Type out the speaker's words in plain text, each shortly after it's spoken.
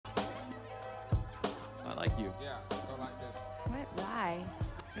like you. Yeah, go like this. What? Why?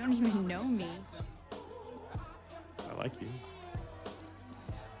 You don't even know me. I like you.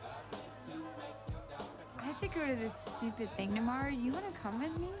 I have to go to this stupid thing tomorrow. You want to come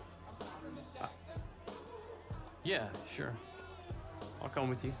with me? Yeah, sure. I'll come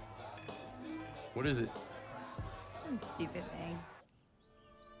with you. What is it? Some stupid thing.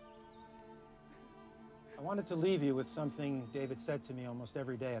 I wanted to leave you with something David said to me almost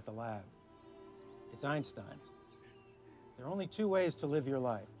every day at the lab. It's Einstein. There are only two ways to live your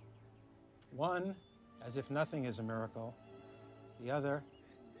life. One, as if nothing is a miracle. The other,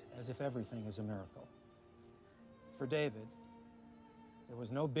 as if everything is a miracle. For David, there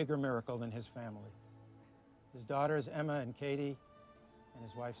was no bigger miracle than his family. His daughters, Emma and Katie, and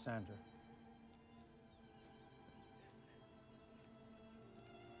his wife, Sandra.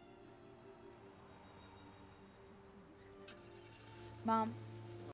 Mom,